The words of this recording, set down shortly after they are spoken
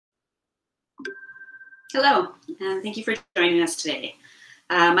Hello, and thank you for joining us today.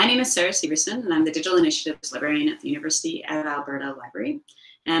 My name is Severson, and I'm the Digital Initiatives Librarian at the University of Alberta Library.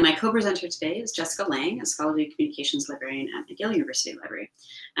 And my co-presenter today is Jessica Lange, a Scholarly Communications Librarian at McGill University Library.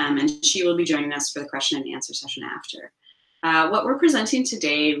 And she will be joining us for the question and answer session after. What we're presenting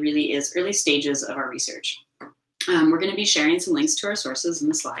today really is early stages of our research. We're going to be sharing some links to our sources in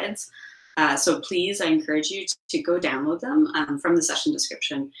the slides. So please, I encourage you to go download them from the session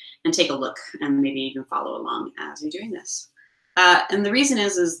description and take a look and maybe even follow along as you're doing this. And the reason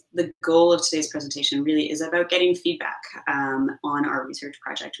is the goal of today's presentation really is about getting feedback on our research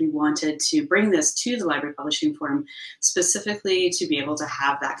project. We wanted to bring this to the Library Publishing Forum specifically to be able to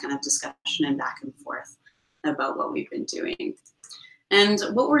have that kind of discussion and back and forth about what we've been doing. And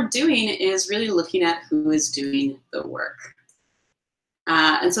what we're doing is really looking at who is doing the work.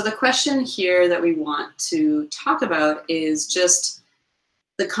 And so the question here that we want to talk about is just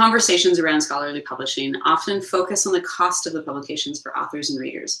the conversations around scholarly publishing often focus on the cost of the publications for authors and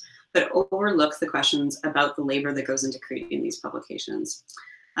readers, but overlook the questions about the labor that goes into creating these publications.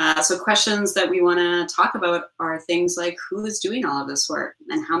 So questions that we want to talk about are things like who is doing all of this work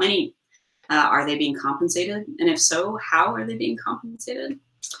and how many? Are they being compensated? And if so, how are they being compensated?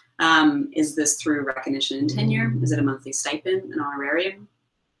 Is this through recognition and tenure? Is it a monthly stipend, an honorarium?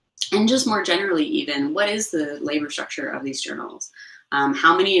 And just more generally even, what is the labor structure of these journals?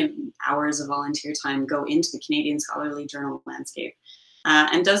 How many hours of volunteer time go into the Canadian scholarly journal landscape?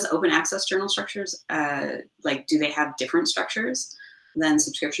 And does open access journal structures, do they have different structures than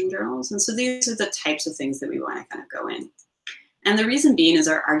subscription journals? And so these are the types of things that we want to kind of go in. And the reason being is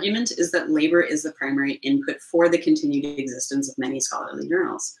our argument is that labor is the primary input for the continued existence of many scholarly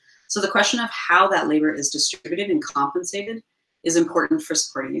journals. So the question of how that labor is distributed and compensated is important for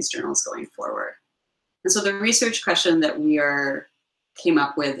supporting these journals going forward. And so the research question that we came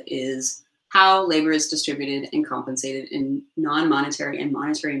up with is how labor is distributed and compensated in non-monetary and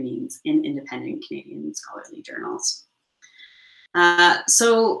monetary means in independent Canadian scholarly journals.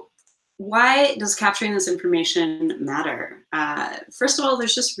 So why does capturing this information matter? First of all,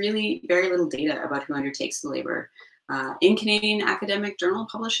 there's just really very little data about who undertakes the labor in Canadian academic journal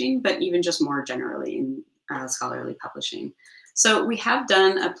publishing, but even just more generally in scholarly publishing. So we have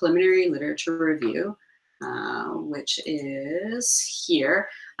done a preliminary literature review, which is here,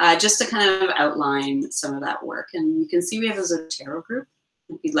 just to kind of outline some of that work. And you can see we have a Zotero group.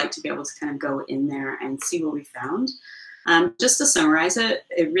 If you'd like to be able to kind of go in there and see what we found. Just to summarize it,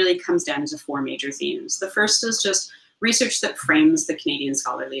 it really comes down to four major themes. The first is just research that frames the Canadian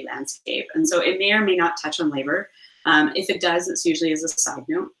scholarly landscape. And so it may or may not touch on labor. If it does, it's usually as a side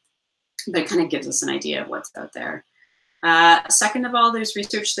note, but it kind of gives us an idea of what's out there. Second of all, there's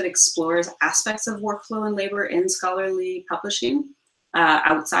research that explores aspects of workflow and labor in scholarly publishing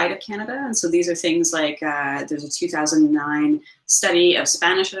outside of Canada. And so these are things like there's a 2009 study of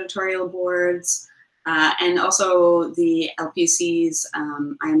Spanish editorial boards, and also the LPC's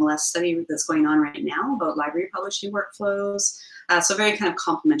IMLS study that's going on right now about library publishing workflows. So very kind of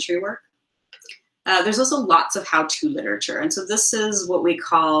complementary work. There's also lots of how-to literature. And so this is what we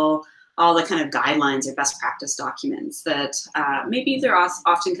call all the kind of guidelines or best practice documents that maybe they're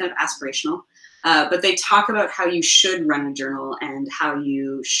often kind of aspirational, but they talk about how you should run a journal and how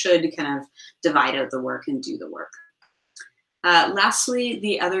you should kind of divide out the work and do the work. Lastly,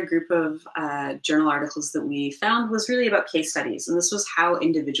 the other group of journal articles that we found was really about case studies, and this was how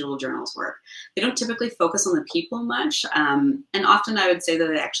individual journals work. They don't typically focus on the people much, and often I would say that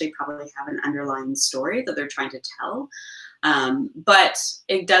they actually probably have an underlying story that they're trying to tell, but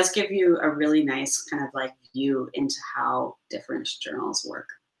it does give you a really nice kind of like view into how different journals work.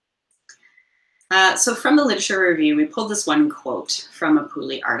 So from the literature review, we pulled this one quote from a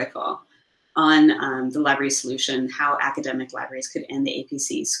Pooley article on the library solution, how academic libraries could end the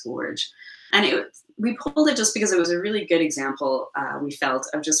APC scourge. And we pulled it just because it was a really good example, we felt,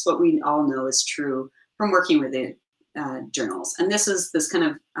 of just what we all know is true from working with the journals. And this is this kind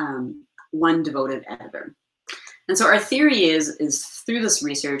of one devoted editor. And so our theory is through this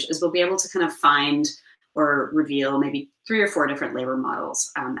research is we'll be able to kind of find or reveal maybe 3 or 4 different labor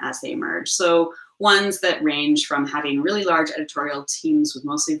models as they emerge. So ones that range from having really large editorial teams with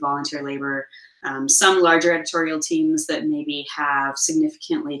mostly volunteer labor, some larger editorial teams that maybe have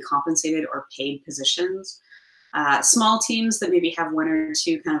significantly compensated or paid positions, small teams that maybe have 1 or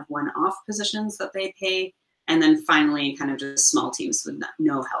 2 kind of one-off positions that they pay, and then finally kind of just small teams with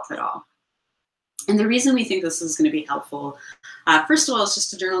no help at all. And the reason we think this is going to be helpful, first of all, is just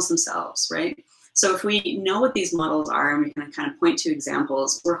the journals themselves, right? So if we know what these models are and we can kind of point to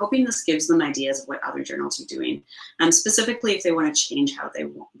examples, we're hoping this gives them ideas of what other journals are doing, specifically if they want to change how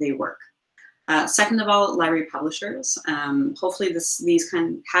they work. Second of all, library publishers. Hopefully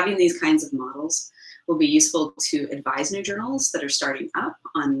having these kinds of models will be useful to advise new journals that are starting up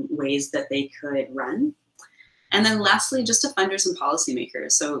on ways that they could run. And then lastly, just to funders and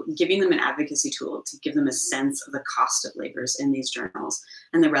policymakers. So giving them an advocacy tool to give them a sense of the cost of labors in these journals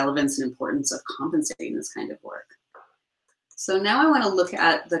and the relevance and importance of compensating this kind of work. So now I want to look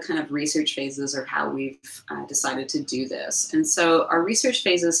at the kind of research phases or how we've decided to do this. And so our research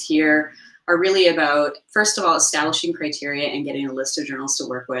phases here are really about, first of all, establishing criteria and getting a list of journals to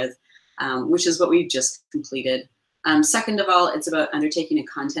work with, which is what we've just completed. Second of all, it's about undertaking a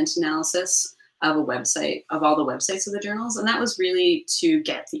content analysis of a website, of all the websites of the journals. And that was really to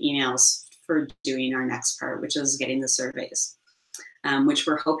get the emails for doing our next part, which is getting the surveys, which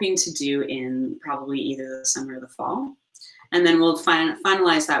we're hoping to do in probably either the summer or the fall. And then we'll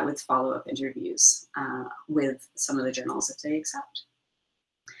finalize that with follow-up interviews with some of the journals if they accept.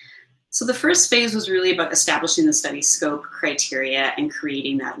 So the first phase was really about establishing the study scope, criteria, and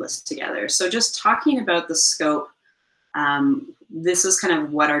creating that list together. So just talking about the scope, this is kind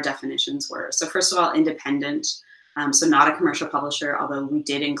of what our definitions were. So first of all, independent, so not a commercial publisher, although we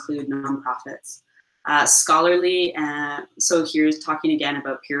did include nonprofits. Scholarly, so here's talking again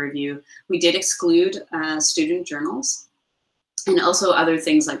about peer review. We did exclude student journals and also other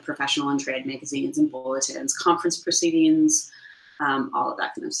things like professional and trade magazines and bulletins, conference proceedings, all of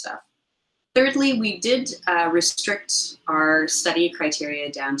that kind of stuff. Thirdly, we did restrict our study criteria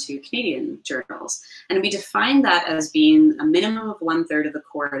down to Canadian journals, and we defined that as being a minimum of 1/3 of the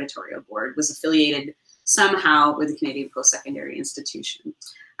core editorial board was affiliated somehow with the Canadian Post-Secondary Institution.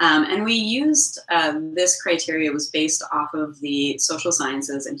 And we used this criteria was based off of the Social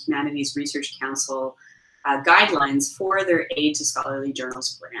Sciences and Humanities Research Council guidelines for their Aid to Scholarly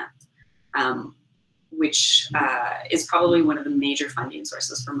Journals grant. Which is probably one of the major funding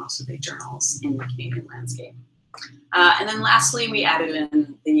sources for most of the journals in the Canadian landscape. And then lastly, we added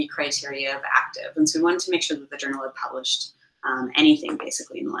in the criteria of active. And so we wanted to make sure that the journal had published anything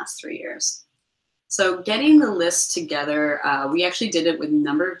basically in the last 3 years. So getting the list together, we actually did it with a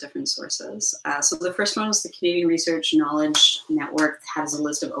number of different sources. So the first one was the Canadian Research Knowledge Network has a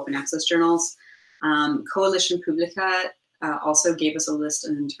list of open access journals. Coalition Publica also gave us a list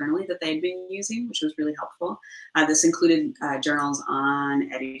internally that they'd been using, which was really helpful. This included journals on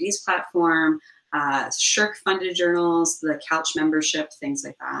EduD's platform, SSHRC-funded journals, the Couch membership, things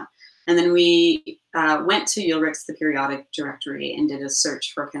like that. And then we went to Ulrich's, the periodic directory, and did a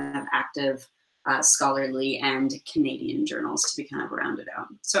search for kind of active scholarly and Canadian journals to be kind of rounded out.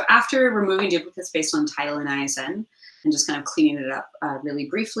 So after removing duplicates based on title and ISN, and just kind of cleaning it up really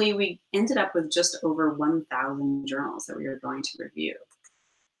briefly, we ended up with just over 1,000 journals that we were going to review.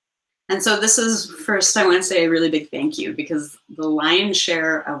 And so this is, first I want to say a really big thank you, because the lion's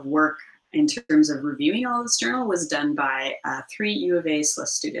share of work in terms of reviewing all this journal was done by 3 U of A SLIS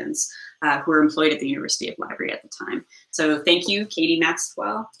students who were employed at the University of Library at the time. So thank you, Katie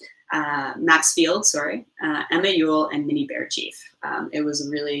Maxfield, Emma Ewell, and Minnie Bearchief. It was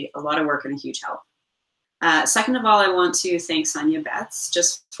really a lot of work and a huge help. Second of all, I want to thank Sonia Betts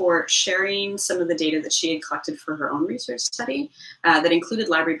just for sharing some of the data that she had collected for her own research study that included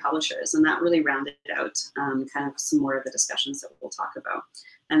library publishers, and that really rounded out kind of some more of the discussions that we'll talk about.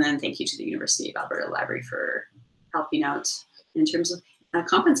 And then thank you to the University of Alberta Library for helping out in terms of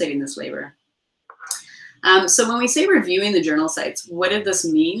compensating this labor. So when we say reviewing the journal sites, what did this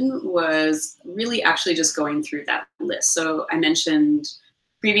mean was really actually just going through that list. So I mentioned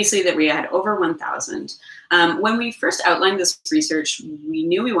previously that we had over 1,000. When we first outlined this research, we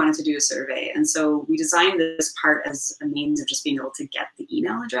knew we wanted to do a survey. And so we designed this part as a means of just being able to get the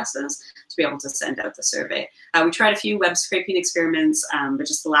email addresses to be able to send out the survey. We tried a few web scraping experiments, but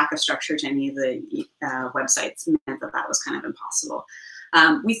just the lack of structure to any of the websites meant that that was kind of impossible.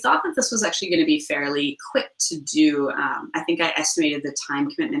 We thought that this was actually going to be fairly quick to do. I think I estimated the time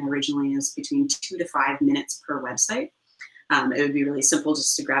commitment originally as between 2 to 5 minutes per website. It would be really simple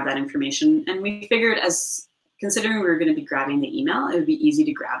just to grab that information. And we figured, as considering we were going to be grabbing the email, it would be easy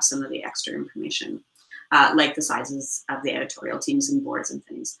to grab some of the extra information, like the sizes of the editorial teams and boards and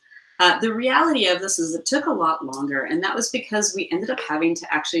things. The reality of this is it took a lot longer, and that was because we ended up having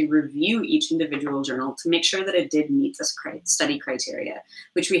to actually review each individual journal to make sure that it did meet this study criteria,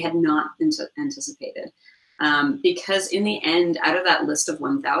 which we had not anticipated. Because in the end, out of that list of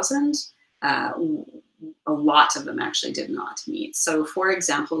 1,000, a lot of them actually did not meet. So for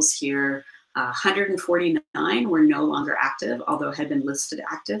examples here, 149 were no longer active, although had been listed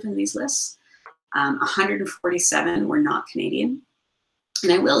active in these lists. 147 were not Canadian.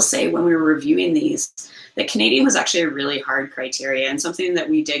 And I will say, when we were reviewing these, that Canadian was actually a really hard criteria, and something that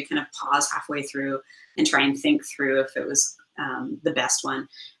we did kind of pause halfway through and try and think through if it was the best one.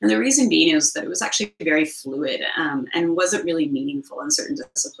 And the reason being is that it was actually very fluid and wasn't really meaningful in certain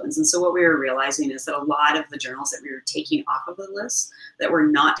disciplines. And so what we were realizing is that a lot of the journals that we were taking off of the list that were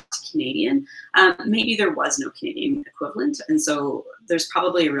not Canadian, maybe there was no Canadian equivalent. And so there's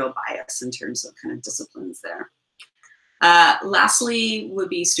probably a real bias in terms of kind of disciplines there. Lastly would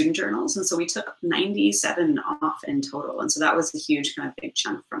be student journals. And so we took 97 off in total. And so that was a huge kind of big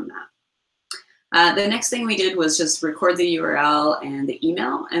chunk from that. The next thing we did was just record the URL and the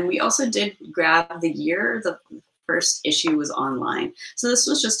email. And we also did grab the year the first issue was online. So this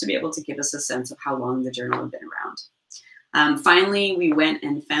was just to be able to give us a sense of how long the journal had been around. Finally, we went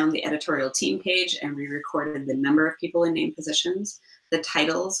and found the editorial team page, and we recorded the number of people in named positions, the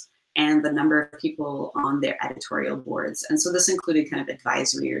titles, and the number of people on their editorial boards. And so this included kind of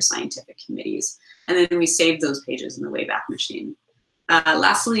advisory or scientific committees. And then we saved those pages in the Wayback Machine.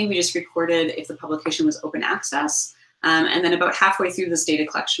 Lastly, we just recorded if the publication was open access. And then about halfway through this data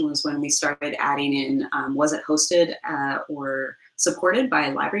collection was when we started adding in, was it hosted or supported by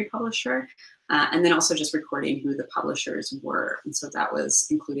a library publisher? And then also just recording who the publishers were. And so that was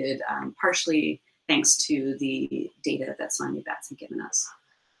included partially thanks to the data that Lange had given us.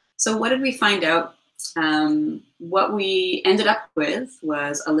 So what did we find out? What we ended up with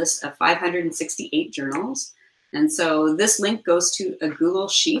was a list of 568 journals. And so this link goes to a Google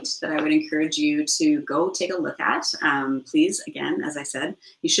Sheet that I would encourage you to go take a look at. Please, again, as I said,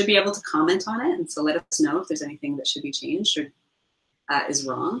 you should be able to comment on it. And so let us know if there's anything that should be changed or is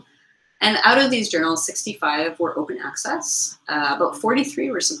wrong. And out of these journals, 65 were open access. About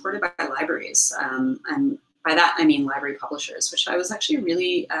 43 were supported by libraries. And by that, I mean library publishers, which I was actually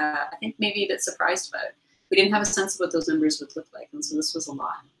really, I think, maybe a bit surprised about. We didn't have a sense of what those numbers would look like. And so this was a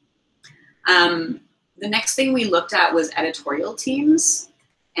lot. The next thing we looked at was editorial teams.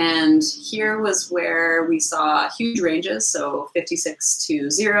 And here was where we saw huge ranges, so 56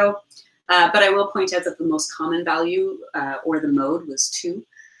 to 0. But I will point out that the most common value or the mode was 2.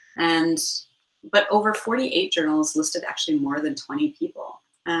 But over 48 journals listed actually more than 20 people.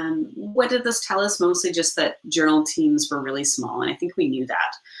 What did this tell us? Mostly just that journal teams were really small, and I think we knew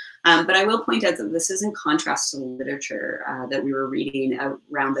that. But I will point out that this is in contrast to the literature that we were reading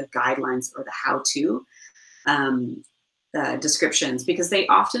around the guidelines or the how-to descriptions, because they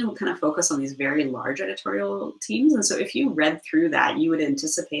often kind of focus on these very large editorial teams. And so if you read through that, you would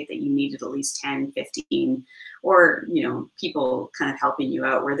anticipate that you needed at least 10, 15, or people kind of helping you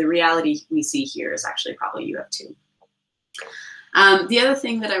out, where the reality we see here is actually probably you have 2. The other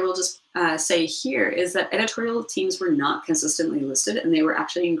thing that I will just say here is that editorial teams were not consistently listed, and they were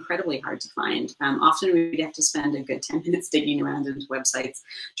actually incredibly hard to find. Often we'd have to spend a good 10 minutes digging around into websites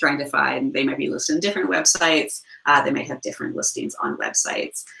trying to find. They might be listed on different websites. They might have different listings on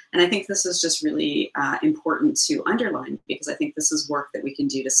websites. And I think this is just really important to underline, because I think this is work that we can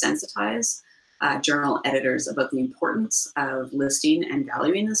do to sensitize journal editors about the importance of listing and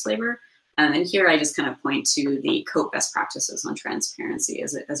valuing this labor. And here I just kind of point to the COPE best practices on transparency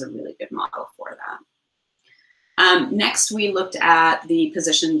as a really good model for that. Next, we looked at the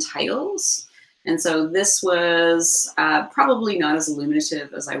position titles. And so this was probably not as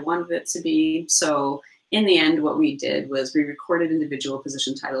illuminative as I wanted it to be. So in the end, what we did was we recorded individual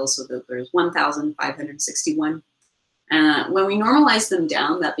position titles so that there's 1,561. When we normalized them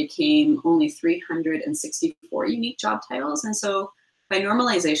down, that became only 364 unique job titles. And so by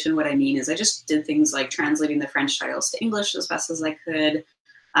normalization, what I mean is I just did things like translating the French titles to English as best as I could,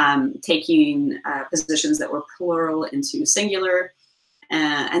 taking positions that were plural into singular,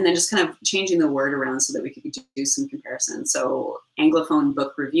 and then just kind of changing the word around so that we could do some comparison. So Anglophone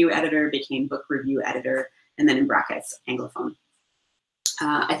book review editor became book review editor, and then in brackets, Anglophone.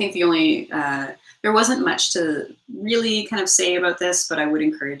 I think the only, there wasn't much to really kind of say about this, but I would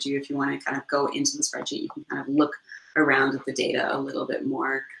encourage you, if you want to kind of go into the spreadsheet, you can kind of look around at the data a little bit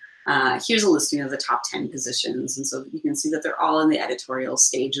more. Here's a listing of the top 10 positions. And so you can see that they're all in the editorial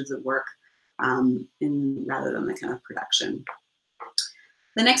stage of the work rather than the kind of production.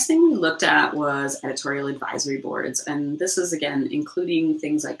 The next thing we looked at was editorial advisory boards. And this is, again, including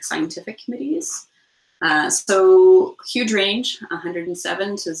things like scientific committees. So huge range,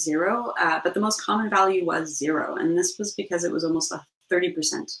 107 to 0, but the most common value was 0. And this was because it was almost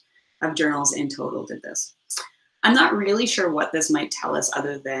 30% of journals in total did this. I'm not really sure what this might tell us,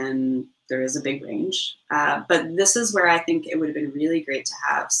 other than there is a big range. But this is where I think it would have been really great to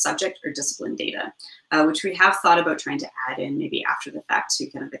have subject or discipline data, which we have thought about trying to add in maybe after the fact to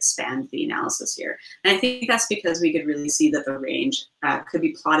kind of expand the analysis here. And I think that's because we could really see that the range could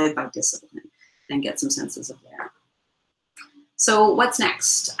be plotted by discipline and get some senses of there. So what's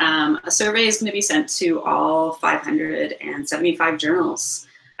next? A survey is going to be sent to all 575 journals.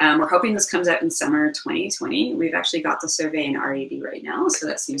 We're hoping this comes out in summer 2020. We've actually got the survey in RAD right now, so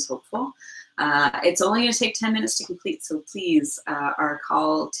that seems hopeful. It's only going to take 10 minutes to complete, so please, our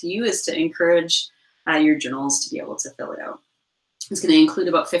call to you is to encourage your journals to be able to fill it out. It's going to include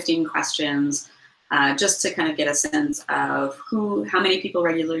about 15 questions, just to kind of get a sense of how many people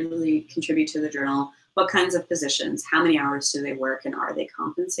regularly contribute to the journal, what kinds of positions, how many hours do they work, and are they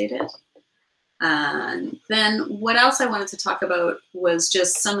compensated? And then what else I wanted to talk about was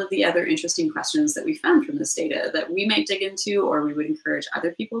just some of the other interesting questions that we found from this data that we might dig into, or we would encourage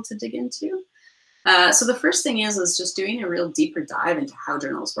other people to dig into. So the first thing is just doing a real deeper dive into how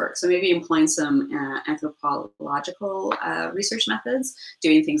journals work. So maybe employing some anthropological research methods,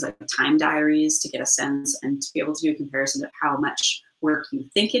 doing things like time diaries to get a sense and to be able to do a comparison of how much work you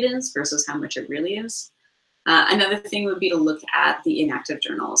think it is versus how much it really is. Another thing would be to look at the inactive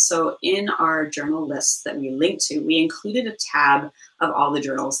journals. So in our journal lists that we linked to, we included a tab of all the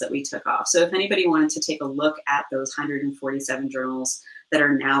journals that we took off. So if anybody wanted to take a look at those 147 journals that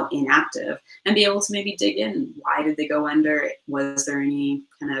are now inactive and be able to maybe dig in, why did they go under? Was there any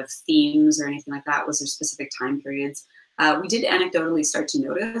kind of themes or anything like that? Was there specific time periods? We did anecdotally start to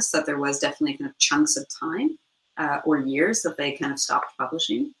notice that there was definitely kind of chunks of time or years that they kind of stopped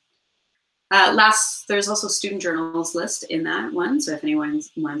publishing. There's also student journals list in that one. So if anyone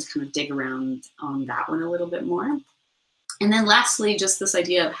wants to kind of dig around on that one a little bit more. And then lastly, just this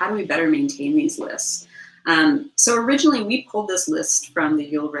idea of how do we better maintain these lists? So originally we pulled this list from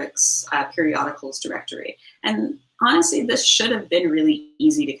the Ulrich's periodicals directory. And honestly, this should have been really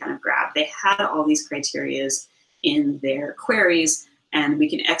easy to kind of grab. They had all these criterias in their queries, and we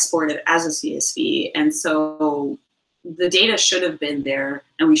can export it as a CSV. And so the data should have been there,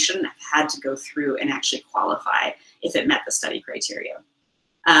 and we shouldn't have had to go through and actually qualify if it met the study criteria.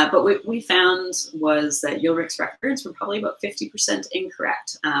 But what we found was that Ulrich's records were probably about 50%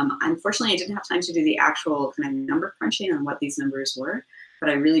 incorrect. Unfortunately, I didn't have time to do the actual kind of number crunching on what these numbers were, but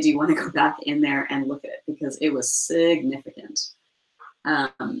I really do want to go back in there and look at it because it was significant.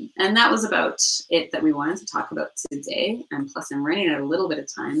 And that was about it that we wanted to talk about today. And plus, I'm running out a little bit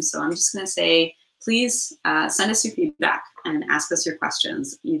of time, so I'm just going to say, please send us your feedback and ask us your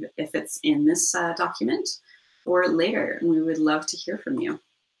questions, either if it's in this document or later, and we would love to hear from you.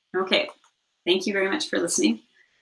 Okay, thank you very much for listening.